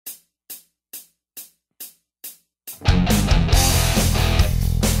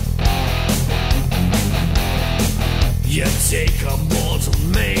take a mortal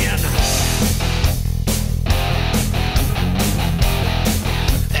man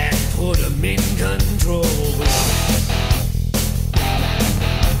and put him in control.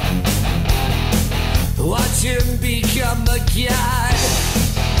 Watch him become a god.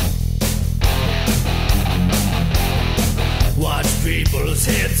 Watch people's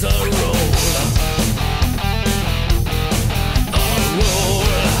heads a-roll. A-roll.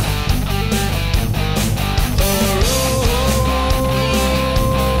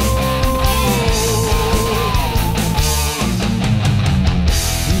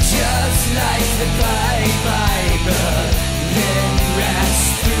 Just like the Bible, then rats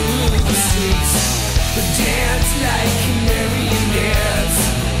through the streets, dance like marionettes,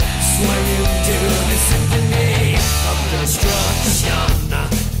 swinging to the symphony of destruction,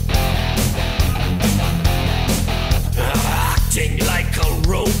 acting like a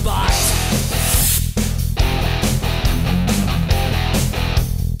robot,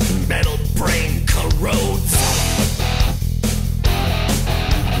 metal brain corrodes.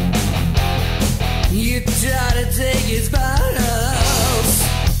 You try to take his bottles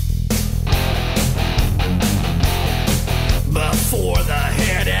before the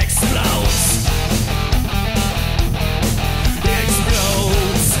head explodes.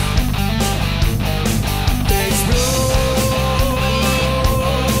 Explodes. Explodes.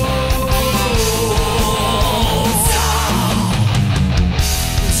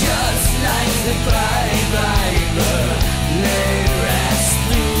 Just like the Bible, lay rats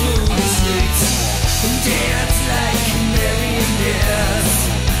through the streets, dance like marionettes,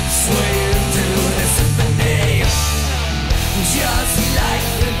 swaying to the symphony. Just like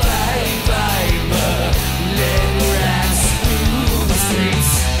the Bible, let rats through the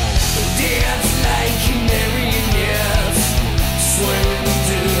streets, dance like marionettes, swaying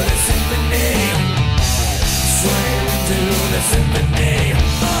to the symphony, swaying to the symphony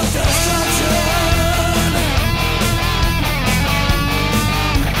of destruction.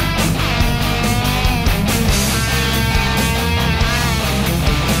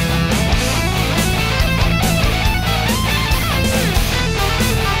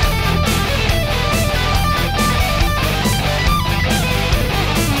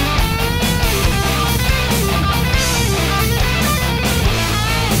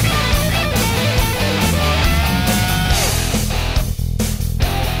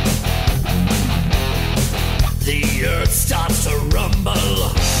 The earth starts to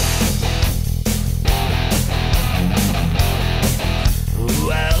rumble.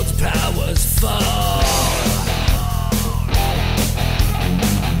 World powers fall.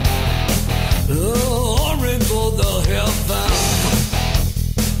 Oh, rainbow the heaven.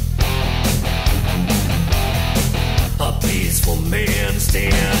 A peaceful man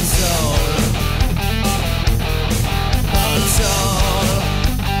stands tall. Tall.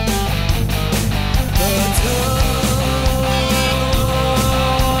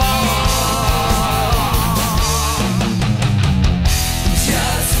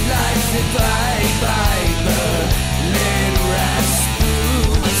 Just like the Bible, let rats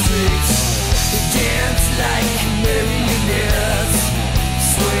through the streets, dance like marionettes,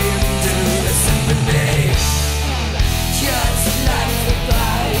 swaying to the symphony. Just like the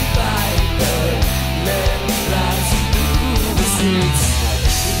Bible, let rats through the streets,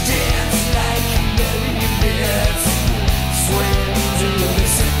 dance like marionettes, swaying to the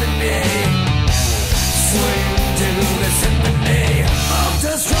symphony, swaying to the symphony of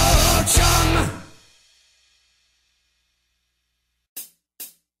destruction.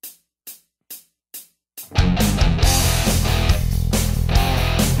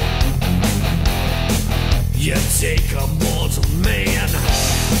 You take a mortal man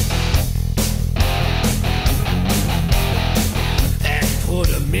and put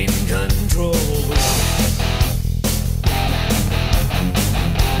him in control.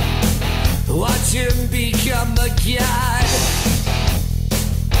 Watch him become a god.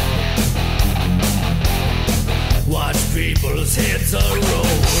 Watch people's heads a-roll.